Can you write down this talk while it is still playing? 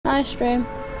Hi, stream.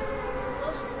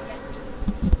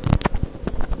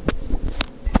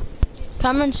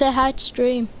 Cameron, say hi to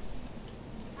stream.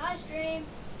 Hi, stream.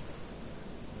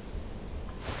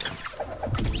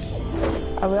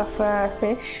 Are we off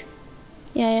fish?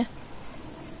 Yeah.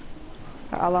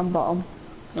 I'll on bottom.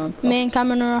 No, Me and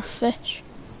Cameron are off fish.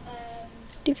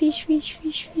 Do fish.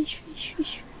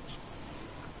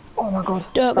 Oh my god.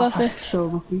 Don't go That's fish. so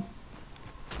lucky.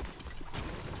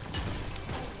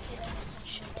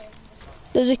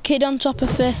 There's a kid on top of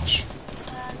fish.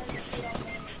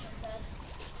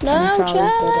 No,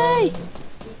 Charlie!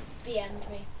 Behind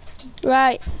me.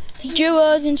 Right,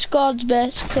 duos in squads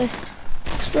basically.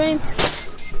 Stream.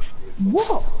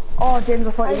 What? Oh, James,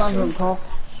 I thought you were on top.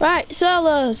 Right,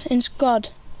 solos in squad.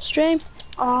 Stream.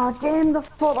 Oh, James, I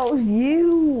thought that was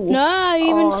you. No, I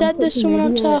even said there's someone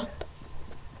on top.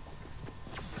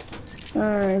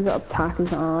 Alright, that attack is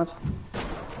hard.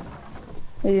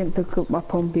 I didn't pick up my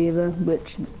pump either,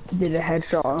 which did a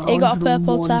headshot on He got a 101.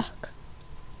 purple tack.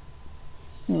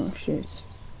 Oh shit.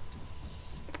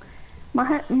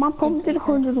 My pump did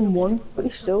 101, but he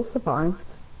still survived.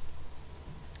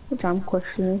 Which I'm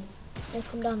questioning. They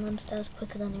come down them stairs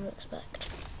quicker than you expect.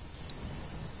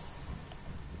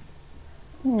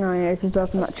 Oh yeah, he's just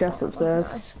opened that chest upstairs.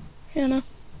 Nice. You know.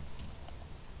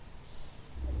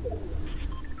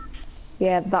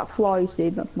 Yeah, that flaw you see,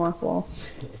 that's my flaw.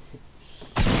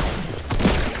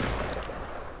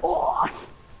 Oh!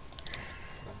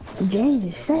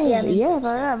 James is safe. Yeah,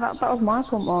 that was my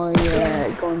pump. Oh yeah,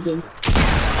 go on, James.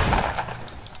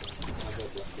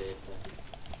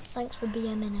 Thanks for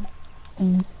BMing him.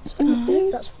 That's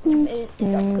because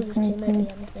his teammate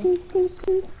BM'd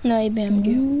me. No, he BM'd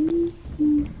you. We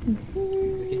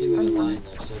can do it a line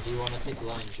though, so do you want to pick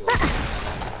line, George? And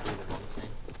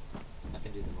I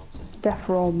can do the Monty. Death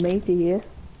roll matey here.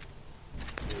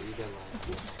 Yeah, you go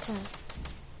line. Okay.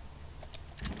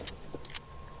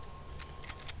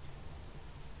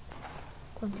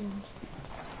 Come on, James.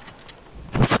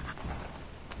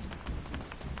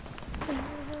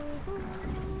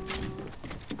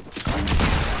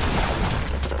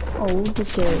 Oh,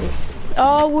 okay.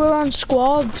 Oh, we're on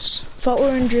squads. Thought we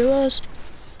were in duos.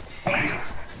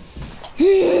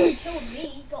 Killed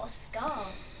me, got a scar.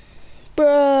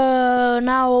 Bro,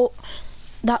 now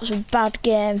that's a bad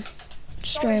game.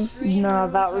 Stream. No,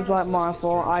 that was like my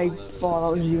fault. I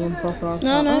thought that was you on top of.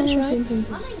 No, it's right.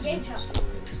 I'm in game chat.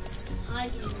 Hi,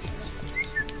 game chat.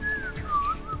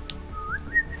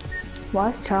 Why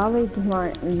is Charlie just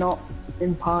like not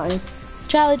in party?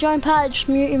 Charlie, join party, just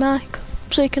mute your mic.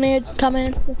 So you can hear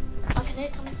coming. I can hear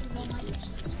it coming from my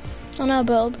mic. I know,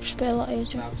 but it'll just be a lot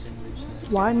easier.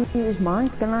 Why mute his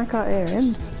mic? Then I can't hear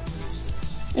him.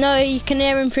 No, you can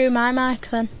hear him through my mic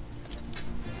then.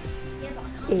 Yeah, but I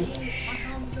can't hear him. I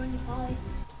can't join the party.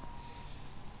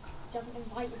 So I haven't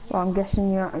invited you. Well, I'm guessing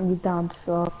you're at your dad's,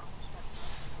 so.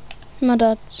 My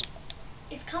dad's.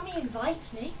 If Cammy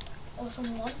invites me, or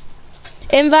someone,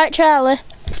 Invite Charlie.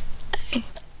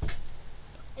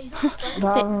 he's not a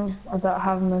friend. I don't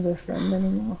have him as a friend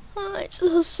anymore. Oh, it's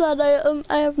so sad.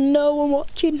 I have no one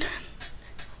watching.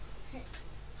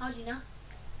 How do you know?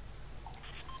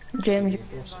 James,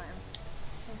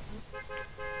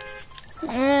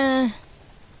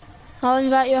 I'll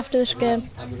invite you after this game.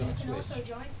 Have we got a You can Twitch? also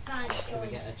join. Thanks, Can we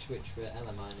join. get a Twitch for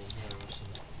Ella mine in here or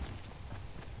something?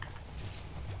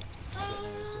 I don't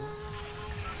know, is there?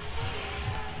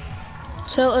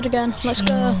 Tilted again. Let's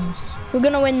go. We're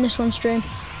gonna win this one, stream.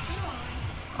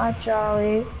 hi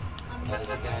Charlie. Oh, there's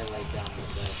a guy laid down up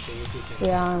there, so we'll keep him.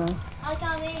 Yeah, I know. Hi,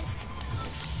 Cammy.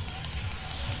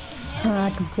 I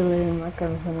can feel it in my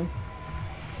everything.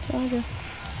 Told you.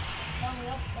 Well, we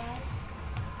up, guys.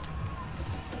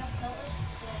 We have tilted.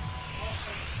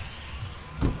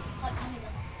 Like Cammy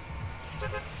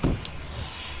then.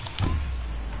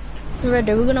 We're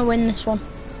ready. We're gonna win this one.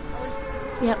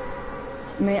 Yep.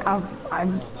 I mean,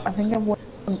 I think I've won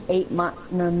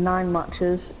 9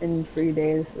 matches in 3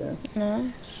 days. So.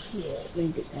 No. Yeah, really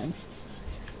good time.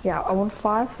 Yeah, I won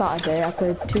 5 Saturday. I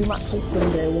played 2 matches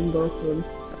Sunday, 1 both of them.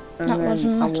 And That then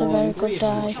wasn't I a won very Three good of them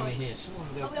die. watching me here. Someone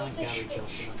go thank Gary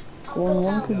Josh. won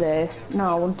 1 today. No,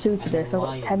 I won 2 today, so I got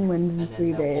Lion, 10 wins in and then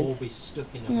 3 they'll all days. be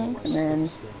stuck in a No. hole And then-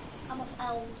 I'm off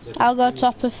elves. I'll go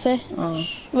top of fish. Oh,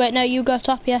 Wait, no, you go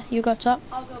top. Yeah, you go top.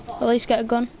 I'll go At bottom. least get a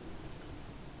gun.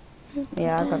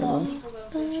 yeah, I gotta go. People go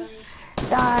for Chinese.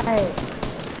 Die!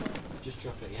 Just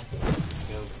drop it, yeah?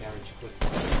 Go garage quick.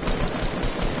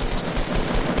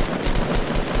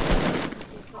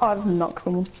 Oh, I just knocked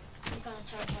someone. You kind of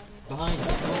terrified me. Behind you.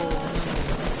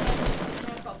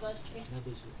 I've got a bird to be. No,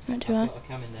 there's Right, do I? got a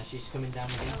cam in there. She's coming down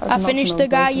again. I've I knocked finished another the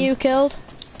guy person. you killed.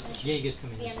 Finish Jaeger's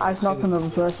coming in. I've knocked another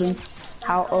person.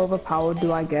 How overpowered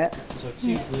do I get? So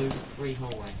 2 blue, 3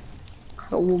 hallway. I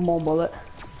got one more bullet.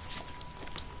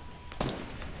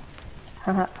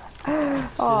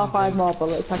 Oh, 5 more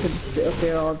bullets. I could sit up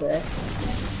here all day.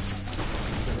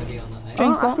 Ready on that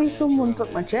Drink Oh, I what? think someone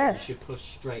took my You chest. should push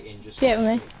straight in, just Get go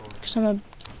with me, straight forward. because I'm a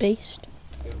beast.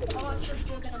 Oh,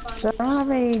 you're gonna buy So I don't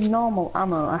have any normal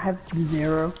ammo. I have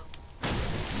 0.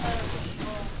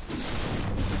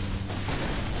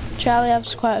 Charlie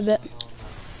has quite a bit.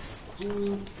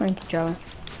 Thank you, Charlie.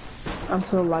 I'm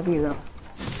so laggy though.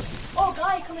 Oh,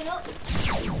 guy coming up.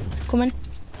 Come in.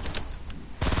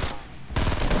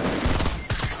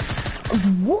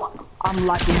 What? I'm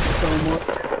lagging so much.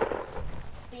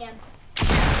 BM.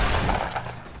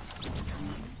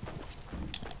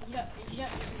 You don't even know BM.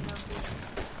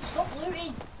 Stop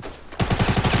looting.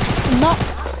 Not.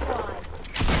 That's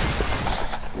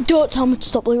why. Don't tell me to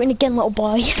stop looting again, little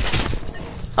boy.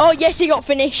 Oh yes, he got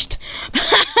finished.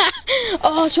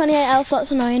 Oh, 28 health,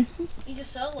 that's annoying. He's a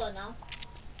solo now.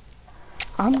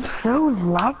 I'm so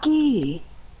laggy.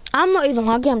 I'm not even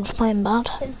laggy, I'm just playing bad.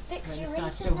 Then fix This your guy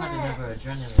still had internet. another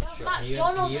adrenaline shot.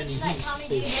 McDonald's internet, Tommy,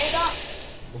 do you hear that?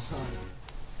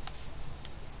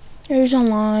 Who's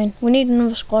online? We need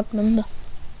another squad member.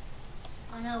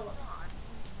 I know.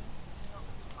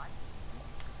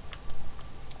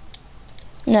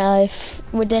 No, if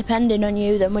we're depending on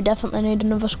you, then we definitely need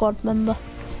another squad member.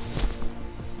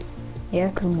 Yeah,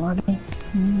 cause I'm laggy.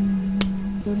 Even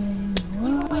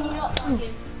when you're not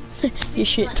lagging. You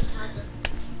shit. Like Tarzan.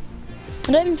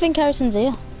 I don't even think Harrison's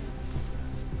here.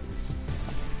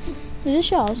 Is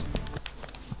this yours?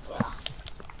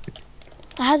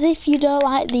 As if you don't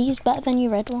like these better than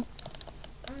your red one.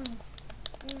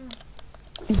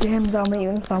 James, I'll meet you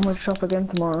in the sandwich shop again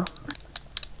tomorrow.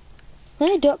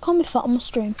 No, don't call me fat on my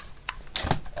stream.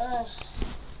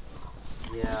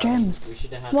 Yeah, James. we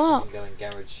should have had What? someone go in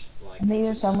garage, like, Meet you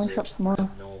in just sandwich as a shop tomorrow.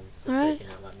 norm for Alright.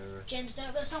 taking out that mirror. James,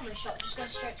 don't go to sandwich shop, just go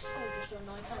straight to school, just to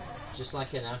annoy Connor. Just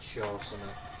like an ad show or something,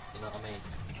 you know what I mean?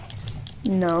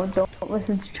 No, don't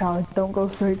listen to Charlie. Don't go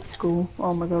straight to school.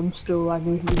 Oh my god, I'm still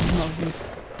laggy. He's not good.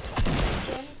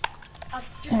 James, I've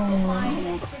just put my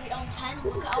sensitivity on 10.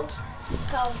 Look how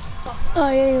fast. Oh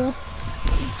yeah, you are.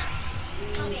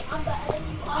 Tommy, I'm better than you.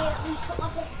 I at least put my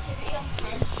sensitivity on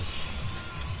 10.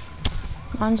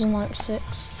 Mine's on like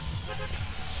 6.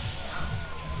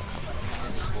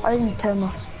 I didn't turn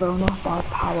my phone off by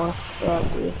power, so that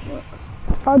really works.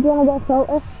 Oh, do you wanna go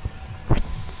salty?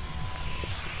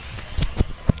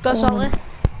 Go salty.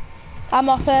 I'm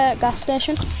off at gas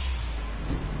station.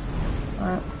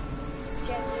 Alright.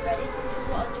 James, you ready? This is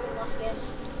what I was doing last game.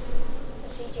 The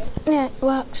CJ. Yeah, it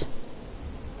works. It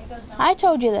goes down. I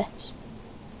told you this.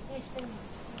 Yeah, spin.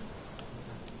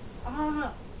 I don't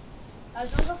know. I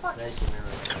was going to go factory. There's your mirror.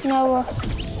 No,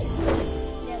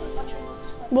 Yeah, the factory looks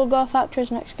fun. we'll go factories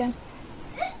next game.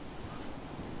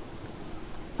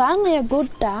 Finally a good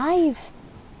dive.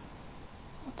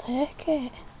 I'll take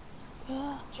it.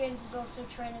 Yeah. James is also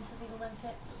training for the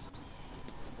Olympics.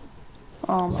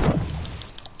 Oh my god.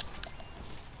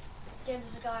 James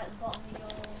is a guy at the bottom of your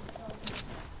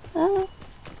Oh.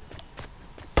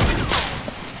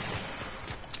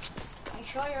 Are you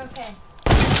sure you're okay?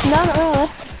 No, not really.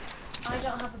 I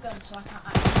don't have a gun, so I can't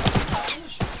actually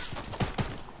shoot.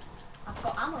 I've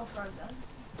got ammo for a gun.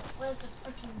 Where's the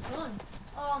freaking gun?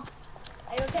 Oh,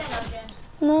 are you okay now, James?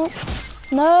 No.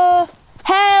 No.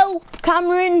 Help!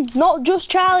 Cameron, not just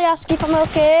Charlie, ask if I'm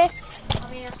okay.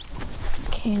 I'm here.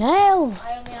 Fucking hell.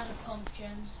 I only had a pump,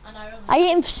 James, and I only. I hit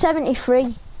him for 73.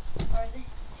 Where is he?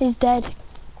 He's dead.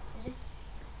 Is he?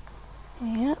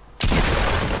 Yeah.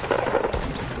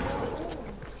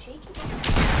 Shaky.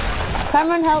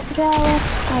 Cameron, help Charlie.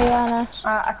 Oh yeah, nice.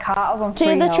 I can't have on To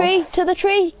free the health. tree, to the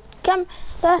tree. Come,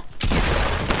 there.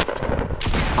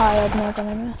 Oh, I had no gun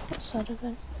anyway. That side of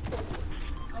it.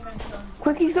 I'm going to kill him.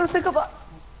 Quick, he's gonna pick up that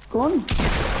gun.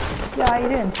 Yeah, how you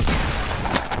doing?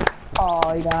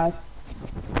 Oh, he died.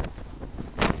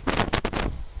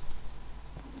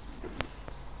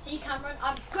 See, Cameron,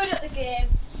 I'm good at the game.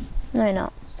 No, you're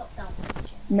not. Stop down, James.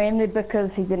 Mainly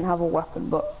because he didn't have a weapon,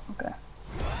 but okay.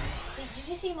 See, did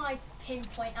you see my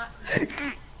pinpoint accuracy?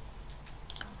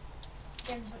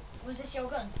 James, was this your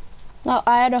gun? No,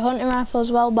 I had a hunting rifle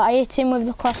as well, but I hit him with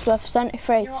the crossbow for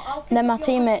 73. You know what, I'll pick Then my up your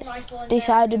hunting teammates rifle and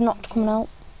decided not to come out.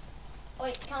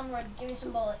 Wait, Cameron, give me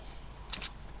some bullets.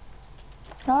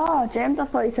 Oh, James, I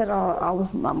thought you said I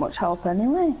wasn't that much help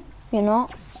anyway. You're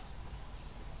not.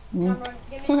 Cameron,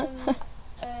 give me some.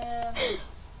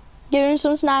 Give him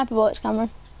some sniper bullets,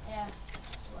 Cameron. Yeah.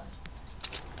 That's the word.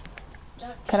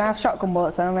 Don't Can I have shotgun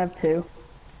bullets? I only have 2.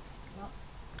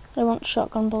 I want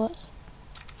shotgun bullets.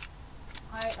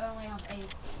 I only have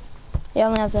 8. He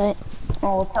only has 8.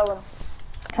 Oh,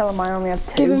 tell him I only have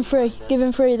 2. Give him 3. Give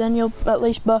him 3, then you'll at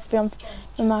least both be on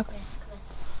the mag. Come here.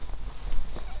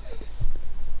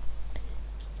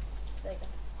 There you go.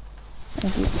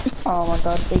 Thank you. Oh my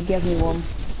god, they gave me 1.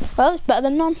 Well, it's better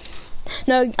than none.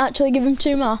 No, actually give him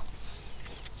 2 more.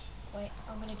 Wait,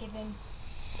 I'm gonna give him...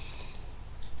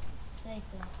 There you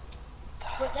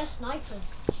go. Wait, they're snipers.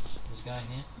 There's a guy in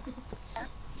here.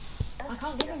 I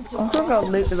can't give him 2 I'm more. gonna go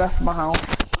loot the rest of my house.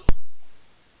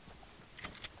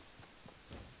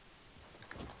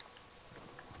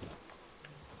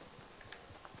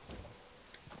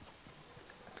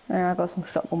 Yeah, I got some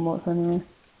shotgun bullets anyway.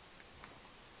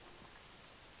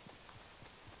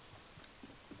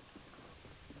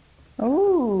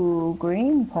 Ooh,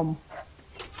 green pump.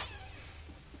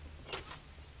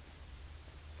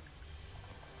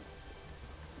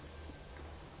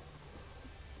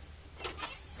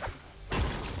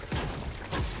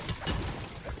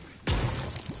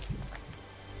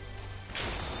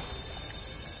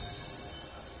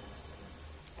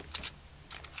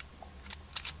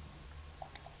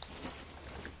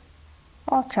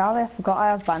 Oh, Charlie, I forgot I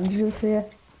have bandages here.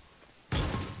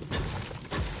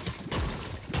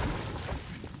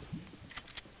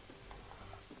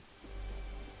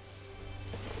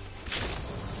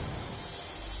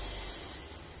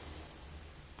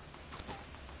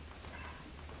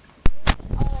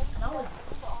 And I was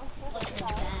like in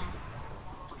there.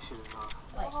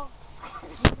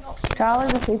 Like,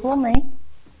 Charlie, there's people on me.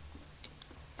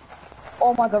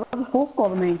 Oh my god, there's a full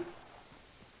squad of me.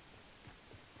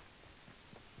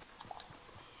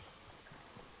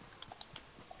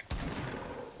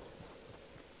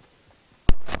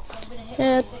 I'm gonna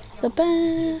hit It's the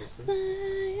best.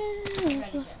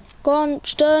 ready. Go on,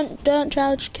 just don't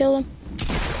try to kill him.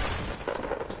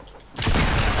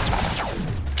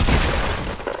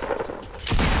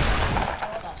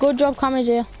 Good job, Cammy's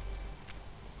here.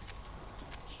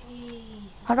 Jeez.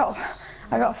 I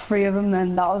got 3 of them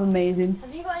then, that was amazing.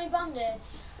 Have you got any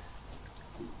band-aids?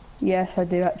 Yes, I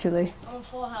do actually. I'm on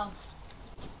 4 health.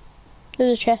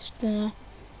 There's a chest in there.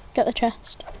 Get the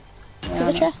chest. Get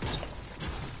Yeah, the chest.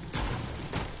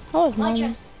 Oh, it's My mine.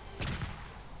 chest.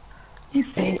 you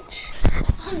bitch.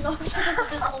 I'm not.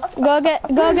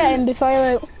 Go get him before you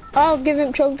loot. I'll give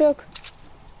him chug jug.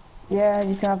 Yeah,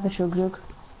 you can have the chug jug.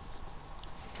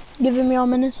 Give him your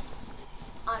minis.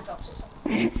 I dropped it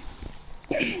somewhere.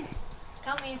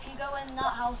 Cammy, if you go in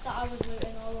that house that I was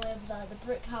looting all the way over there, the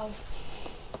brick house.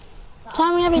 that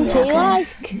Time we having tea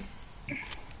like?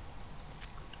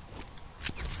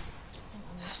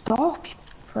 Stop, you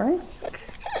prick.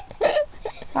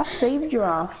 I saved your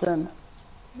ass then.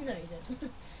 No, you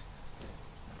didn't.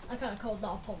 I kind of called that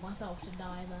upon myself to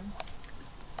die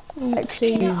then.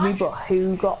 Excuse me, but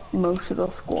who got most of the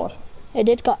squad? You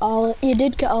did get all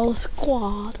the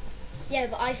squad. Yeah,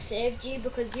 but I saved you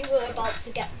because you were about to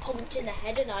get pumped in the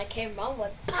head and I came round and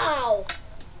went POW!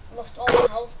 Lost all my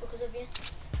health because of you.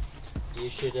 You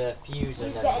should fuse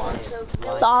and then Getting line into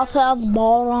line- That sounds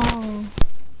boring.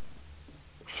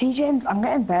 See, James, I'm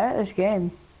getting better at this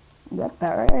game. I'm getting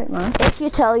better at it, man. If you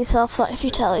tell yourself that,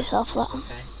 Okay.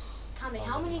 Cammy,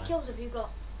 how many kills have you got?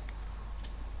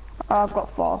 I've got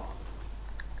 4.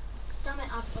 Damn it,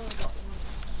 I've only got 1.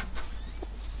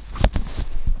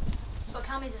 But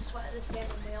Cammy's a sweat at this game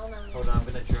and we all know this. Hold on, I'm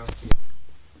gonna drone you.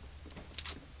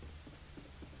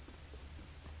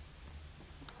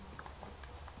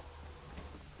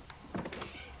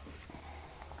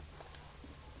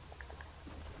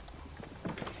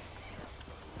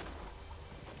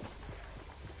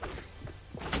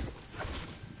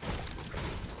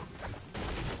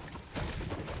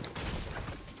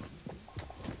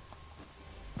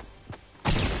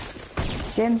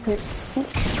 James,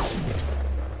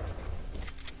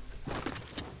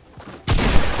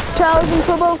 Charles in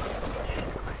trouble.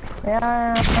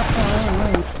 yeah.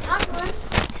 Cameron!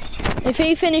 If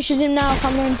he finishes him now,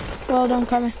 Cameron. Well done,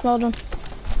 Cameron. Well done.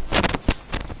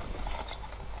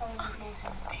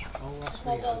 Oh, that's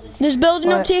weird. There's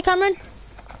building up to you, Cameron.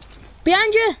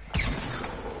 Behind you.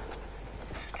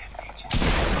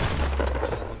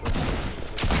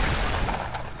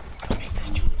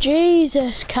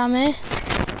 Jesus, Cammy.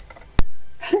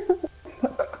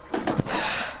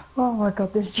 Oh my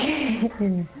god, this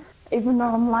game. Even though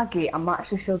I'm laggy, I'm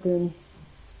actually still doing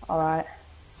alright.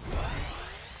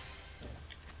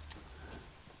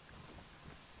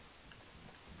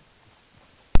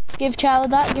 Give Charlie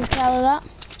that. Give Charlie that.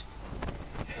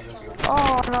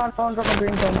 Oh no, don't drop my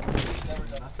green gun.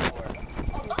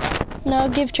 No,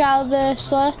 give Charlie the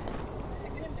slur.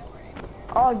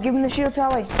 Oh, give him the shield,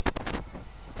 Charlie.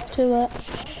 too late.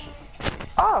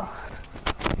 Oh!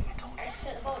 Let's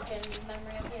set the boat, James, in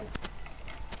memory of you.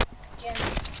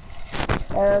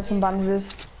 James. Some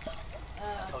bandages.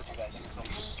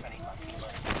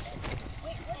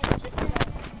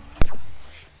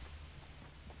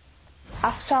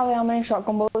 Ask Charlie how many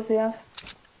shotgun bullets he has.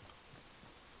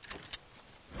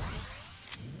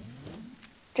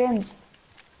 James,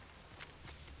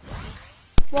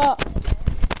 What?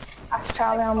 ask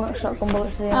Charlie how much shotgun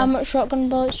bullets he has. How much shotgun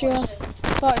bullets do you have?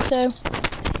 42.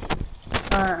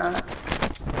 Alright.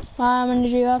 How many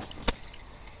do you have?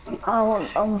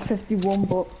 I'm 51,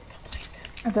 but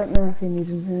I don't know if he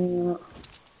needs anything or not.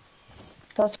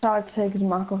 That's Charlie to take his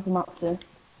mark off the map too.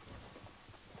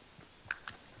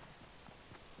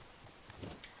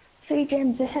 See,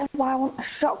 James, this is why I want a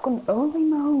shotgun only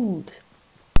mode.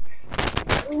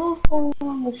 I love going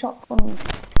along with shotguns.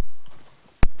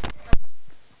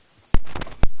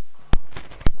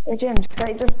 Hey, James, can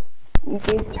I just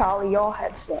give Charlie your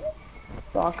headset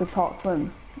so I could talk to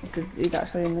him because he's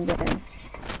actually in the game?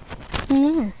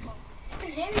 Mm.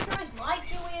 James throw his mic,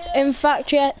 do we? In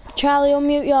fact, yeah, Charlie,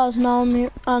 unmute yours and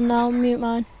I'll mute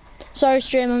mine. Sorry,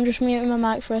 stream, I'm just muting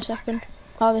my mic for a second.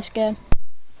 Oh, this game.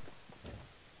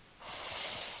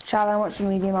 Charlie, how much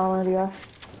medium armor do you have?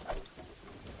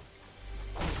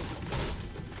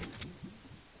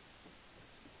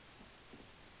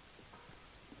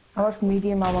 How much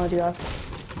medium ammo do you have?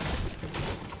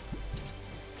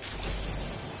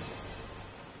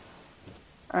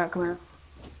 Alright, come here.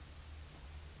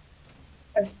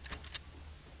 Yes.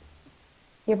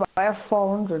 Yeah, but I have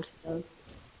 400 still.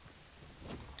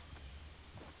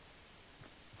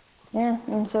 Yeah,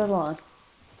 and so do I.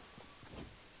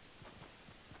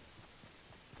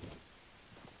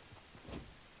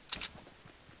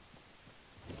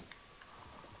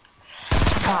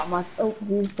 Ah, my. Oh,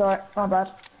 sorry, my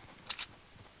bad.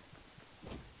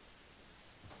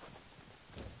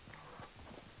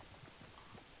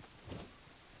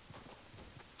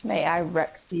 Mate, I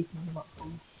wrecked people on that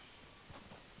one.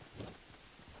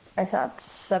 I said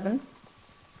 7.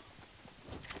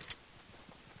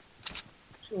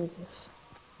 Jesus.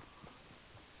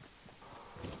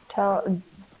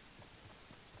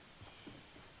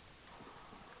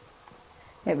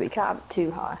 Maybe we can't have it too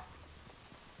high.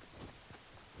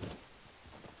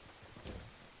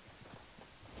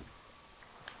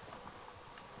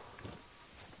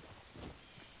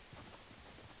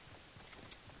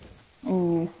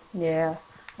 Yeah.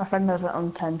 My friend has it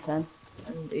on 1010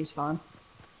 and he's fine.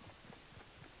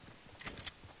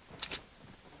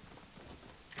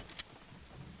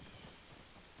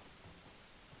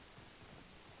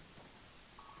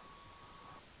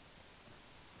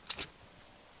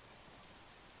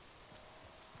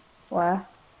 Where?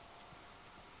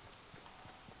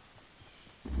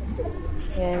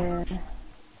 Yeah.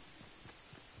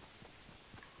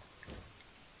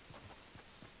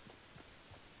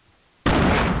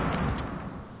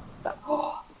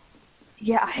 Oh,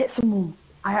 yeah, I hit someone.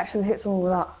 I actually hit someone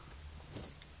with that.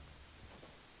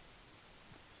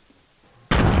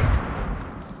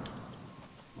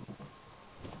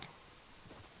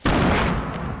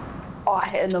 Oh, I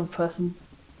hit another person.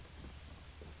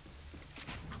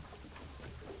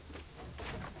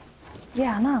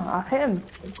 Yeah, I know. I hit him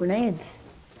with grenades.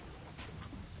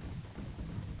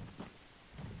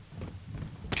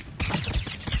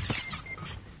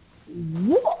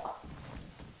 What?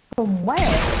 From where?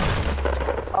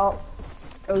 Oh,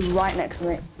 it was right next to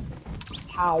me.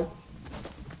 How?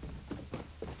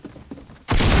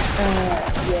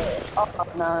 Yeah. Oh,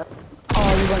 no.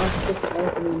 Oh, you went off a different way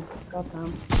from me. God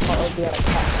damn. That would be like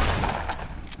that.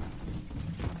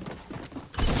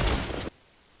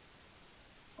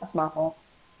 That's my fault.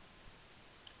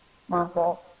 My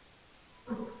fault.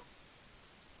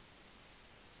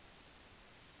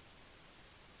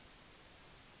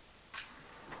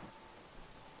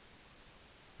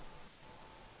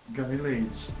 Gary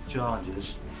Leeds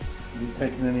charges. Have you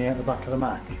taken any out the back of the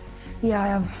Mac? Yeah, I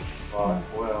am. Right,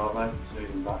 where are they? See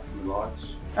them back from the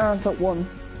lights. I took one.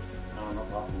 No, not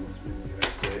that one, it's been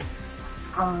USB.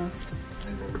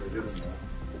 Anyone would have given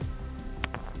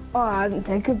that. Oh, I didn't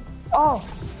take a. Oh!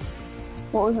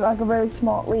 What was it, like a very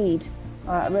smart lead?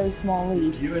 A very small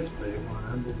lead. It's USB, one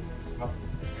handle. It's not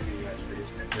really USB, it's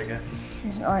a bit bigger.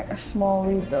 It's like a small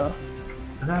lead though.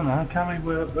 I don't know, can we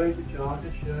work both the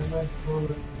charges? Show me.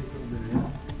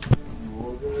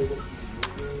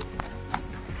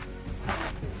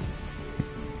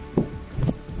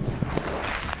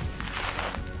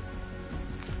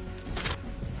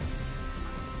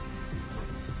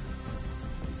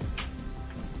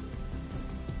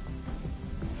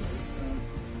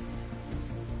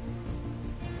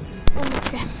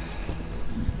 Okay.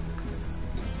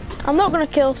 I'm not gonna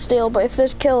kill Steel, but if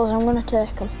there's kills, I'm gonna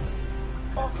take them.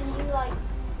 Or can you like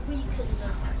weaken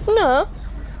them? No,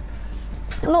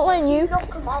 I'm not letting you.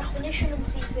 Knock them off, finish them and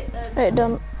see if it. It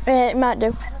don't. It might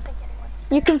do.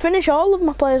 You can finish all of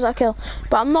my players I kill,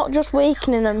 but I'm not just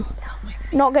weakening them.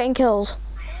 Not getting kills.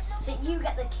 So you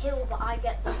get the kill, but I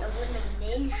get the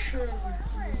elimination.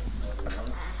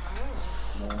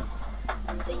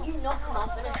 So you knock them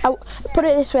off, finish. Put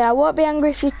it this way: I won't be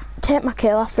angry if you take my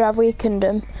kill after I've weakened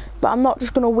them, but I'm not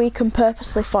just gonna weaken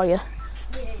purposely for you.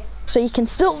 Yeah. So you can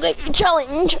still get your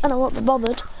challenge, and I won't be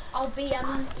bothered. I'll be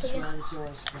for you.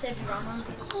 Save your ammo.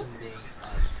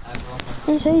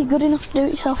 You say you're good enough to do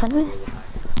it yourself anyway.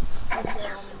 I'm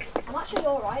actually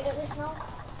alright at this now.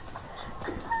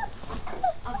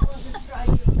 I've got the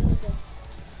strategy of building.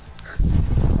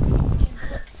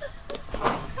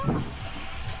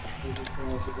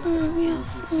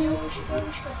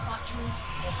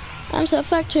 I'm so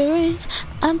factories.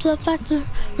 I'm so factories.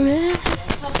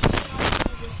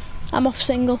 I'm off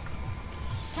single.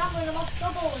 Cameron, I'm off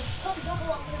double. Come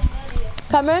double, I'm gonna murder you.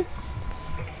 Cameron?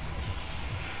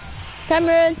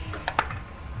 Cameron?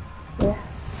 Yeah.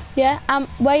 Yeah,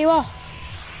 where you are?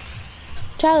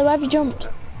 Charlie, where have you jumped?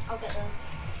 I'll get there.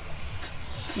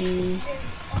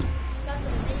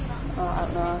 I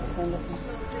don't know.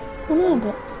 I know,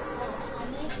 but...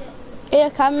 Here,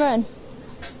 Cameron.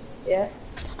 Yeah.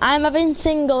 I'm having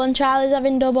single and Charlie's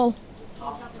having double.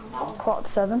 Quarter to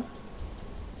 7.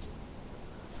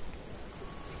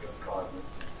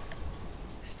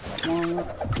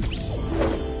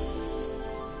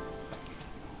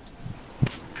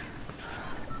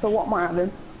 So what am I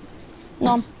having?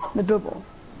 None. The double?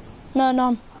 No,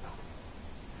 none.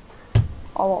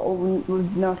 Oh,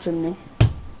 with no chimney?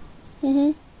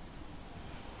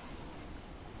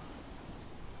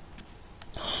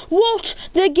 What?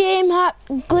 The game hack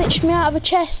glitched me out of a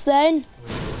chest then?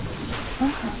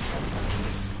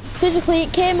 Physically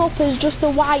it came up as just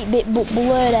the white bit but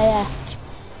blurred AF.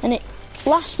 And it,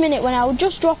 last minute when I was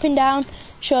just dropping down,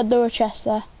 showed there were a chest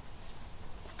there.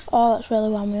 Oh, that's really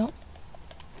wound me up.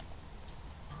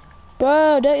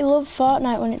 Bro, don't you love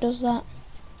Fortnite when it does that?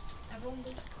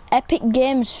 Epic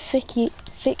Games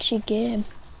fix your game.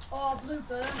 Oh, blue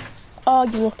burns. Oh,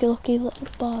 you lucky little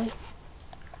boy.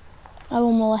 I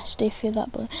will molest if you're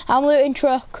that boy. I'm looting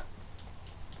truck.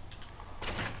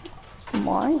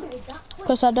 Why?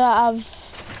 Because I don't have...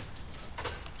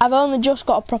 I've only just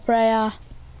got a proper AR.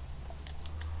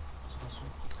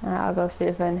 I'll go see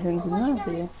if anything's in there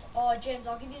for you. Oh, James,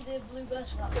 I'll give you the blue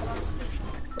burst for that.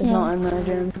 It's not in there,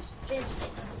 James. James, it's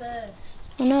a burst.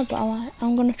 I know, but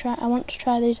I'm gonna try. I want to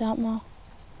try these out more.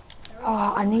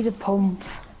 Oh, I need a pump.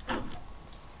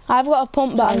 I've got a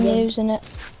pump, but I'm using it.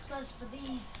 As for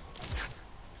these,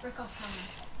 brick off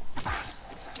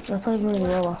I played really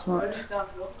well last match.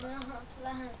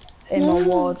 hammer. In my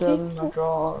wardrobe and my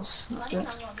drawers. That's it.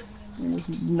 There's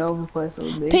no other place that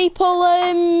would be. People,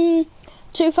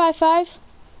 255.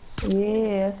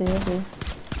 Yeah, I see.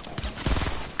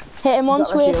 Hit him once,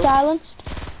 got my we're shield. silenced.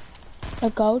 A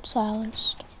gold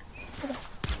silenced.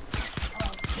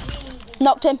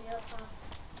 Knocked him.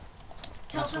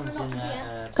 Last one's in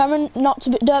there. Cameron, knocked.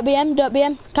 Don't be him.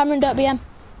 Cameron, don't be him.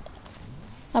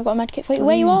 I've got a medkit for you.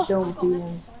 Where you are? Don't be.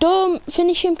 Don't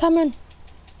finish him, Cameron.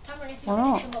 Cameron, if you Why finish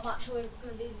not? him, I'm actually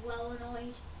going to be well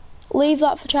annoyed. Leave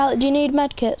that for Charlie. Do you need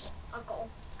medkits? I've got him.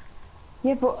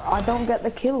 Yeah, but I don't get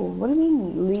the kill. What do you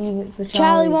mean, leave it for Charlie?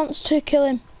 Charlie wants to kill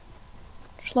him.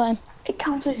 Just let him. It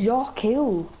counts as your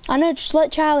kill. I know, just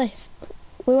let Charlie.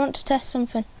 We want to test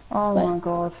something. Oh Wait. my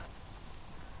god.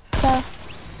 Charlie.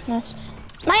 Nice.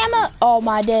 My ammo! Oh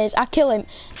my days, I kill him.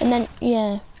 And then,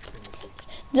 yeah.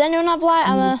 Does anyone have light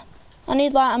ammo? I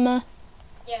need light ammo.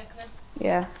 Yeah, come in.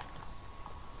 Yeah.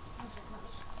 One second, let me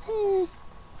just... Hmm.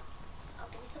 I'll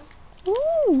give you some.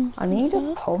 Ooh. I need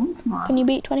a pump, man. Can you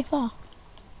beat 24?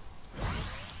 Can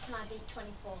I beat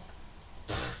 24?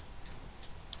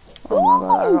 Oh my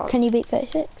god, I Ooh, got... can you beat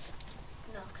 36?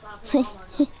 No, because I have no armor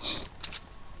now.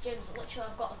 James, literally,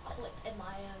 I've got a clip in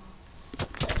my,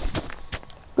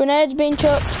 Grenades being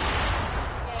chucked. Yeah,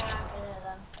 I can hear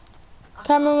them.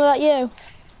 Cameron, was that you?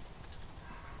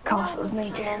 Course it was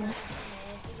me, James.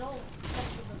 He's all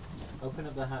obsessed with them. Open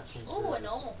up the hatch and Oh, a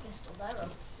normal pistol, they're OP.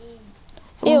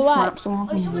 Someone Ew, snapped someone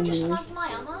Oh, someone from just the snapped my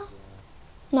ammo?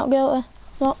 Not guilty.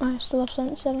 Not, I still have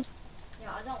 77.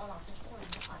 Yeah, I don't want that pistol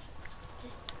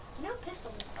in. You know,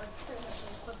 pistols are pretty much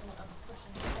the equivalent of a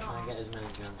freaking Try star. and get as many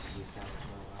jumps as you can as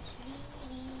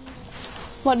well.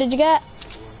 What did you get?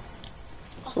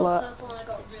 I saw Slut. purple and I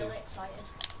got really excited.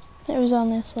 It was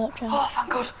only a slurp jar. Oh, thank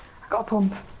god. Got a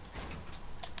pump.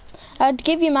 I'd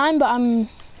give you mine, but I'm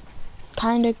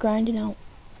kind of grinding out.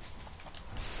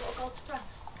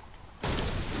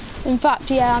 In fact,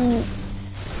 yeah,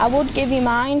 I would give you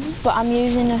mine, but I'm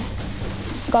using a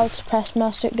gold suppress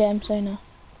most of the game, so no.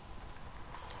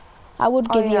 I would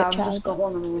give you yeah, it, I've Charlie. just got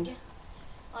one of them.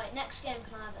 Right, next game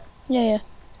can I have it? Yeah.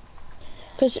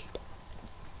 Because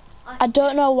I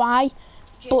don't know why,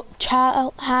 but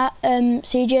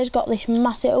CJ's got this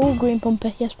massive... Oh, green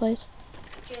pumpy. Yes, please.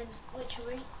 James,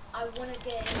 literally, I won a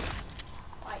game,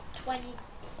 like 20...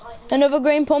 Like, Another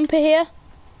green pumpy here.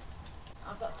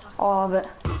 I've got to tackle. All of it.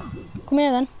 Come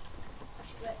here, then.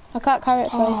 I can't carry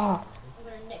it for you. Oh, I'm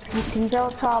going to nick you can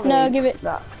tell Charlie No, give it.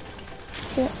 that,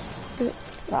 Give it.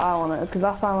 that I want it, because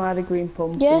last time I had a green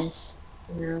pump. Yes.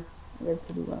 Yeah, I did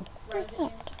pretty well. Where is it,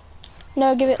 James?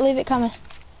 No, give it. Leave it, Cammy.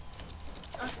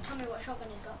 Tell me what shotgun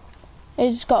he's got.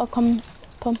 He's got a pump.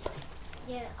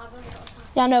 Yeah, I've only got a time.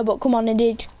 Yeah, I know, but come on, he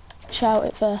did shout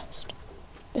it first.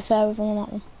 Be fair with him on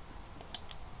that one.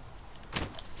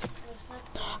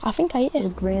 I think I hit The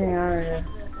it. green area,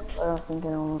 I don't think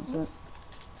anyone wants it.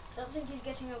 I don't think he's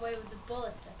getting away with the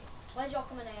bullets. Where's your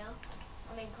common AR?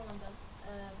 I mean, common gun.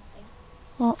 Thing.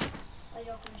 What? Where's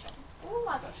your common shotgun? Oh,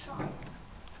 I got shot.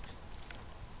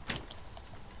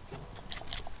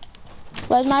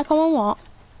 Where's my common what?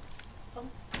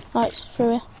 Pump. Right, it's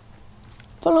through here.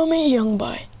 Follow me, young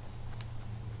boy.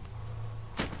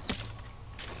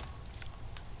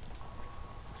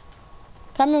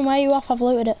 Cameron, where are you off? I've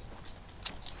looted it.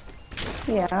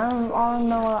 Yeah, I don't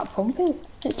know where that pump is.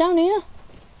 It's down here.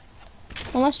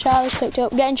 Unless Charlie's picked it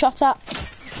up. Getting shot at.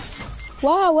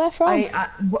 Wow, where from?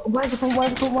 Where's the pump?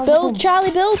 Where's the pump? Where's the Build, pump?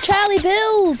 Charlie, build, Charlie,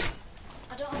 build!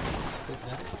 I don't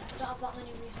have that many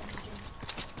resources,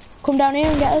 James. Come down here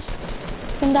and get us.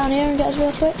 Come down here and get us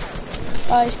real quick.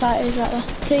 Oh, he's right there.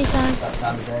 Tea time. That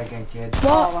time of day again, kid. Oh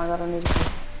What? my god, I need to...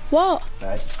 What?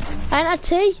 Bed. I ain't had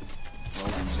tea. Well,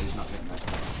 then, so he's not getting bed.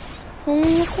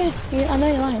 Okay. Yeah, I know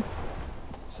you're lying.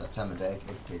 It's that time of day,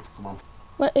 kid. Come on.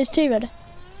 Wait, is tea ready?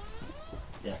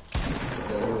 Yeah.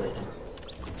 Go, you waiting.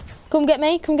 Come get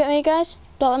me, guys.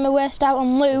 Don't let me waste out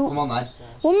on loot. Come on, then.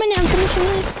 1 minute, I'm finishing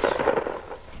this.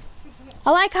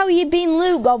 I like how you've been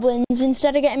loot goblins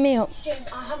instead of getting me up. James,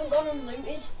 I haven't gone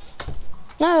unlooted.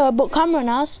 No, but Cameron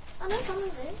has. I know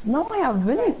Cameron's in. No, I haven't.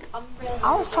 I'm really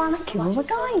I was trying to kill the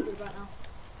guy. Right now.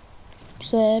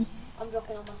 Same. I'm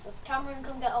dropping all my stuff. Cameron,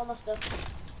 come get all my stuff.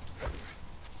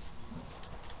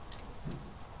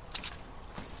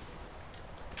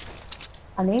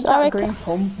 I need Sorry, that green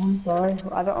pump, I'm sorry.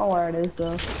 I don't know where it is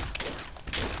though.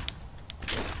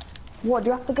 What,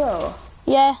 do you have to go?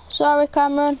 Yeah, sorry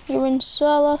Cameron, you're in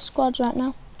solo squads right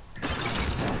now.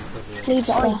 Leave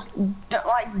that there.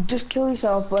 Like, just kill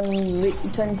yourself and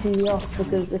turn the TV off,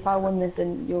 because if I win this,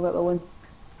 then you'll get the win.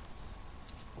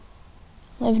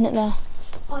 Leaving it there.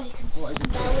 Oh, you can smell it.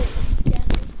 Yeah.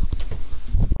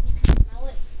 You can smell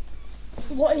it.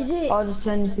 What is it? I'll just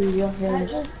turn the TV off,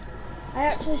 yeah. I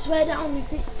actually swear down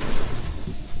if it's...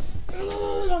 I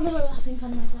think I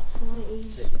know exactly what it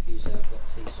is. Take the fuse out, I've got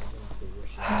tea, so I'm gonna have to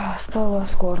rush it. Still a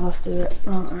squad, let's do it.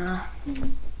 Right now. Probably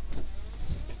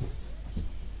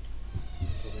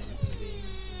not gonna be in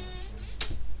much,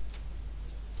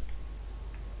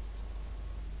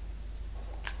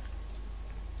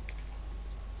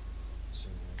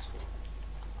 Someone's got...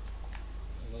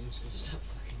 My mum's gonna start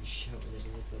fucking shouting at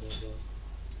me if I don't go.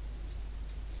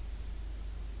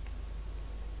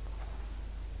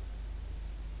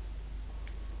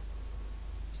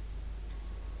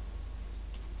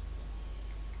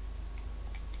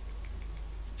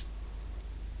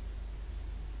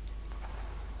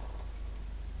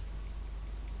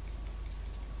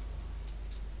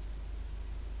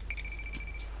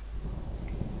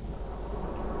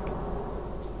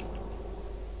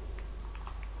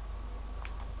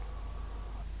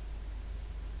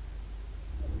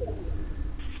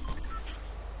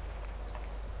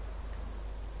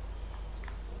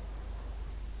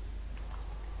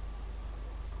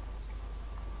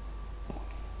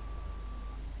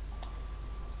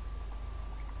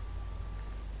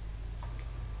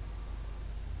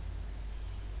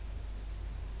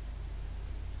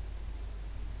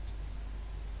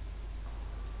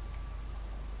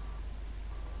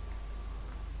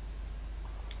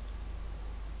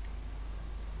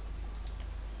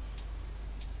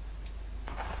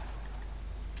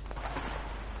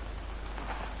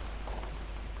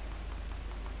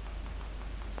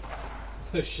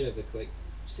 Push over quick,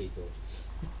 seaboard.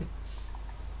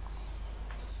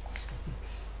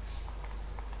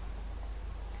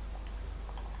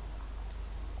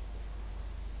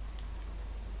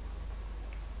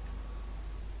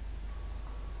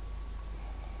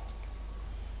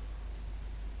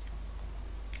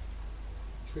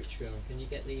 Twitch film, can you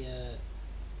get the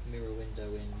mirror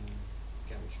window in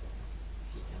GarageBand?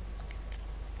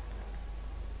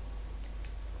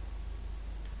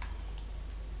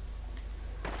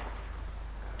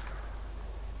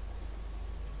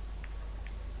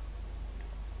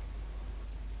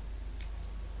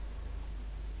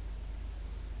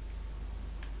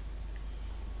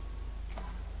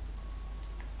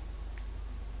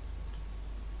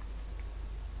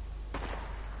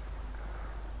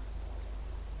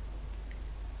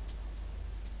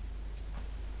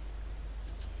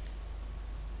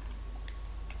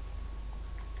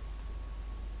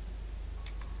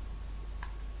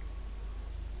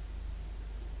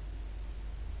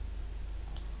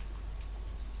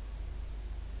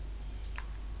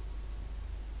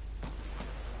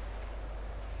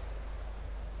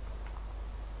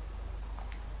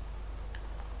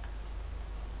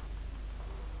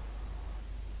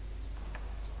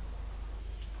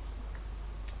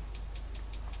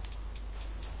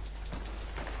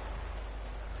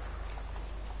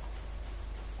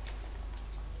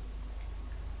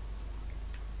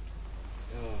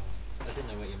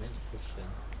 rushed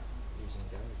him. He was in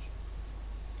garage.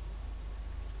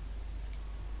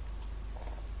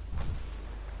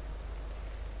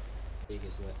 Big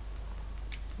as lit.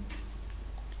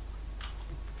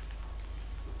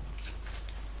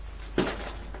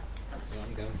 Right,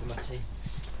 I'm going for my tea.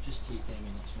 Just tea came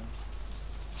in, that's right.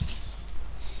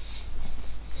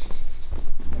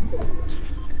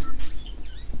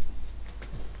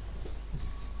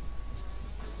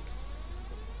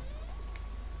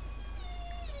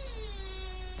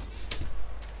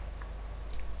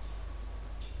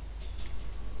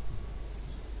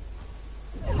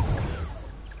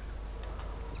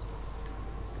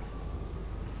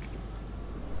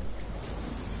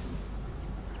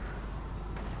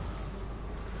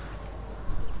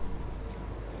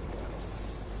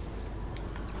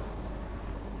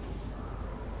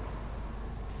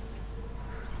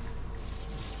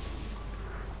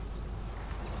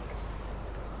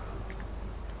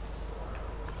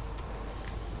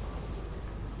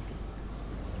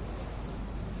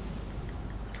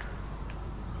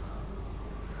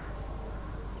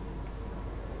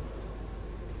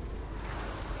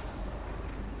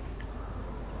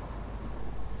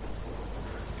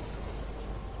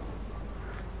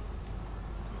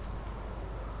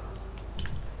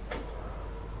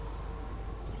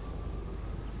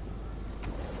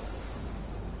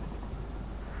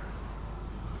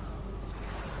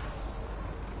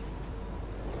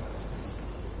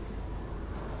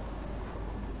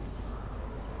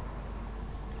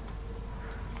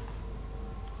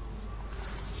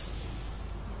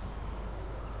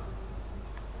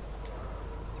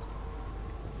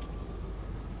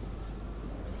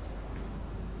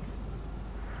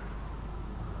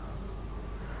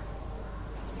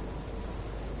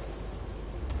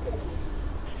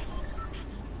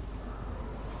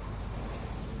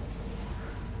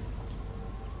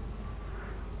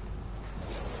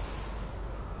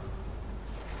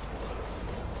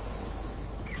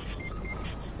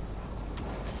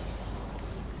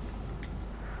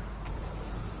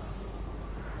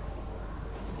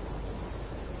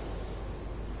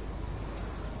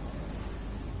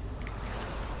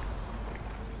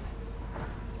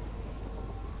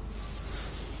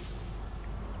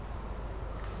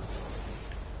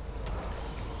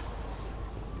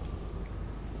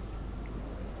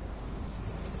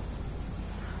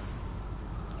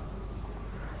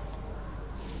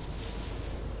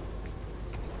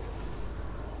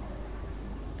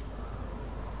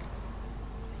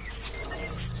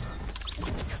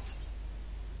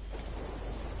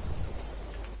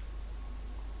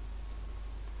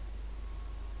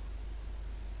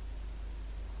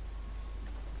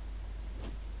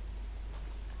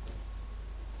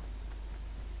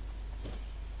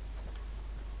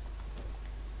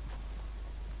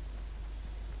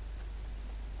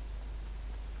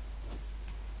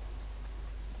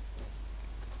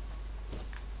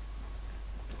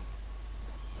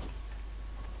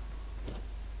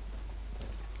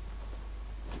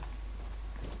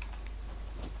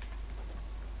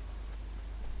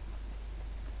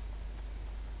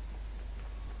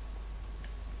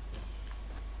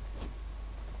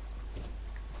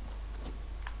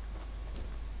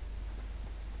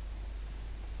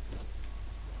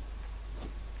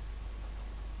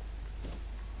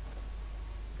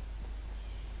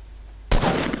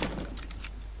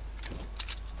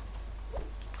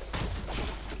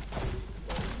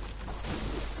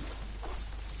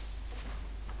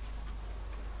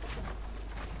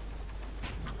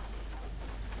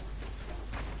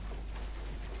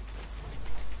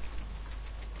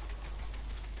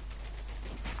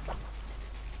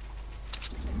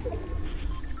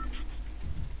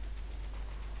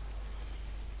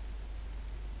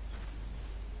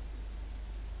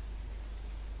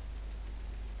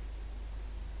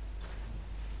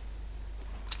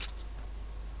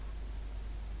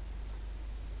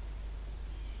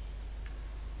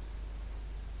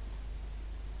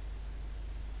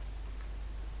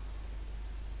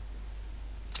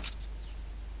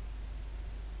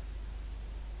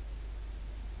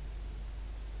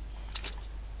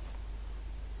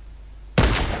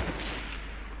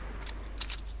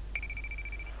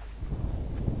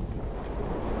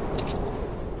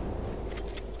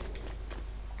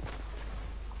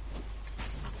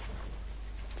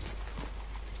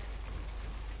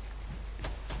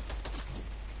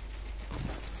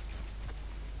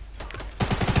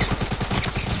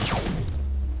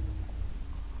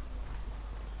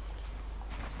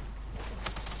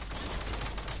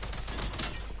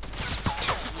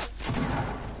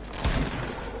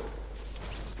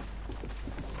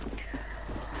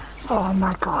 Oh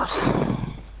my god.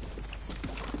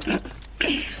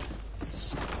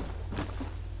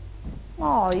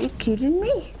 Are you kidding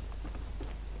me?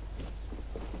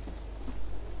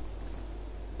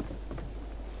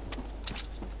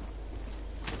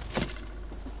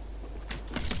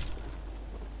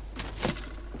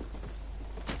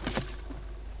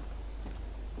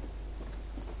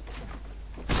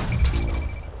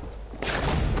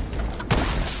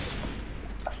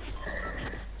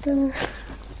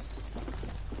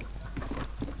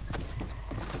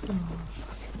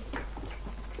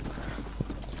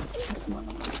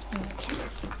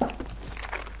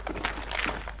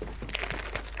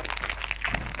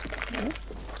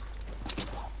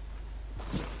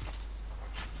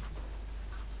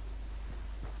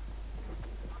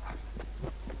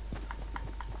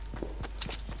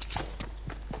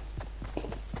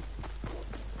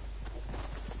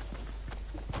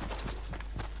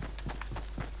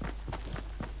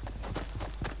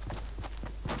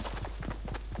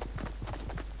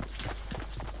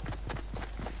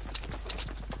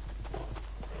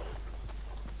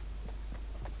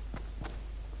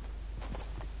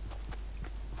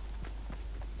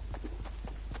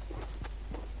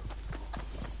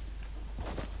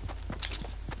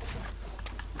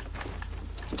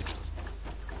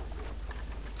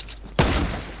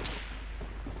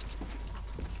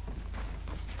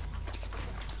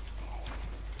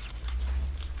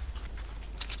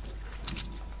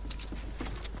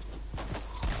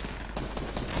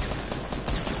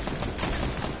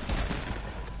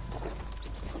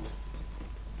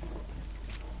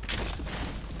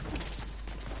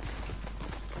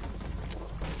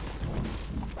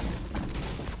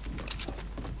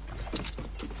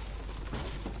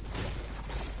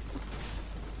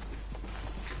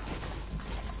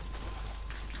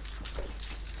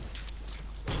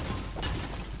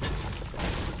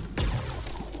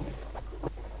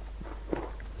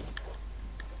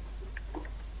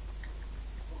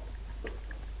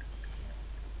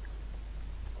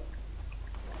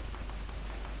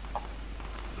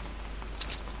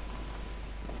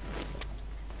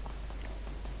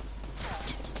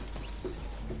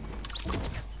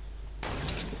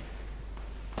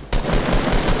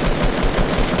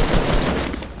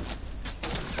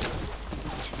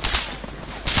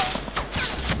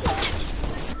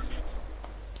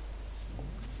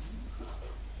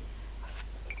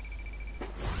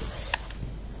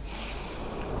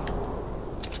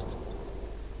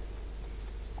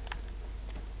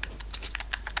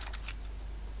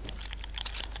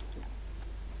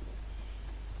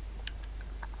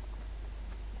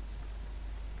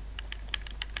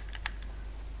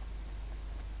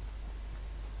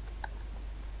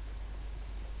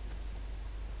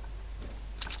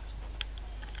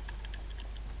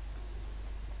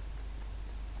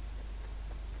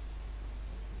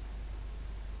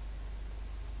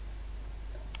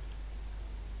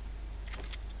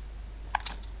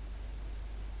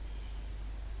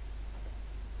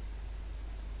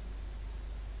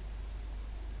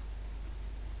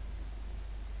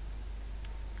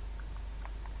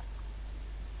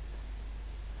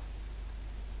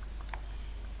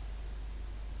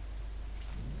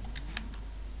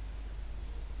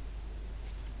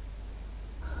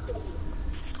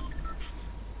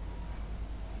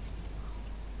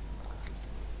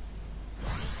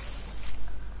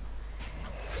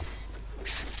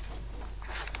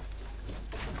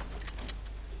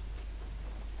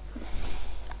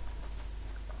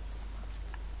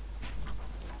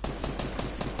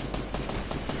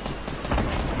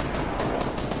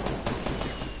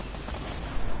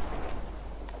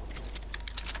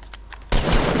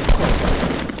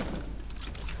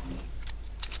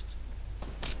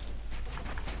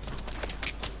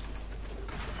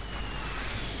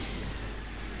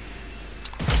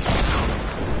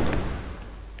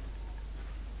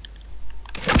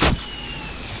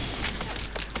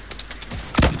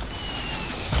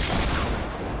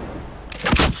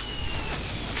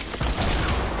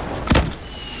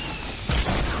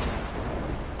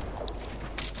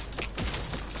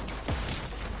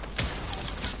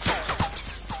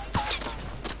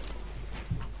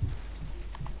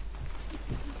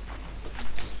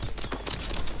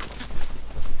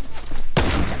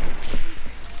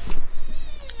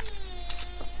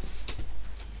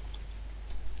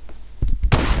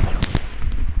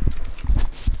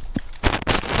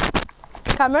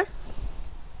 Camera?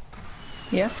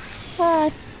 Yeah.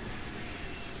 Hi.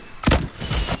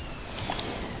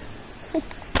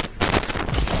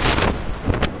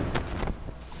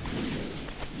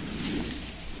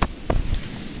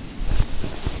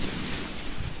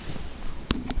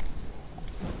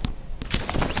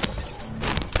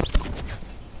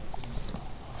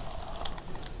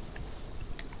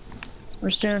 We're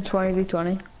just doing a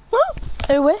 20v20. Oh,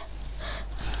 Who we?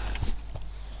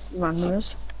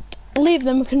 Randomers. Leave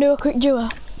them, we can do a quick duo.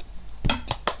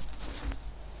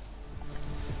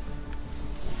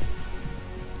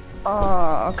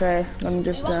 Oh, okay. Let me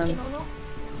just You asked him or not?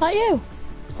 Like you.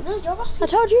 No, you're asking. I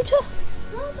told you to.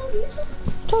 No, I told you to.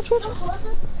 Told you You're to.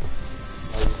 closest.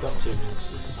 Oh, you've got 2 minutes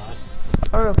to decide.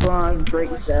 I'll go for a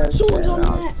break stairs. Someone's yeah,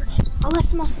 on it. I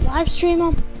left my live stream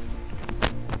on.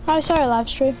 Oh, sorry, live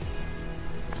stream.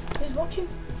 Who's watching?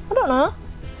 I don't know.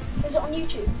 Is it on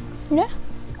YouTube? Yeah.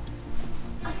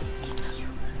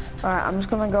 Alright, I'm just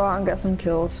gonna go out and get some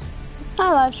kills.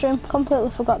 I live stream.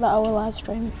 Completely forgot that I was live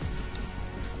streaming.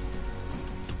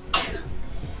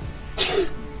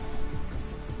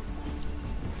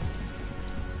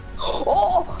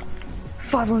 Oh!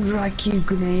 500 IQ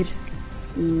grenade.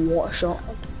 What a shot.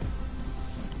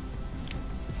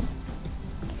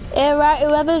 Yeah, right,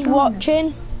 whoever's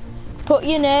watching, put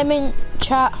your name in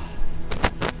chat.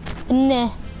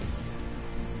 Nah.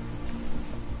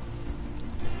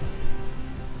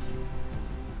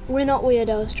 We're not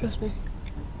weirdos, trust me.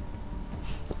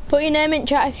 Put your name in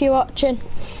chat if you're watching.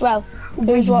 Well,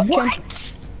 who's watching?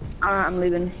 What? Alright, I'm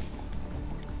leaving.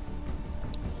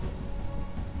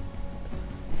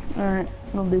 Alright,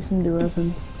 I'll do some duo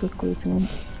quickly if you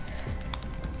want.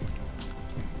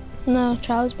 No,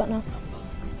 Charlie's back now.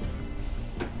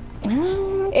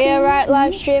 Yeah, right,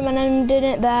 live stream and ending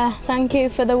it there. Thank you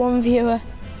for the 1 viewer.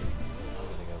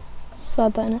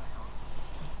 Sad, isn't it?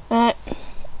 Alright,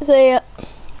 see ya.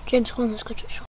 James, come on, let's go to the shop.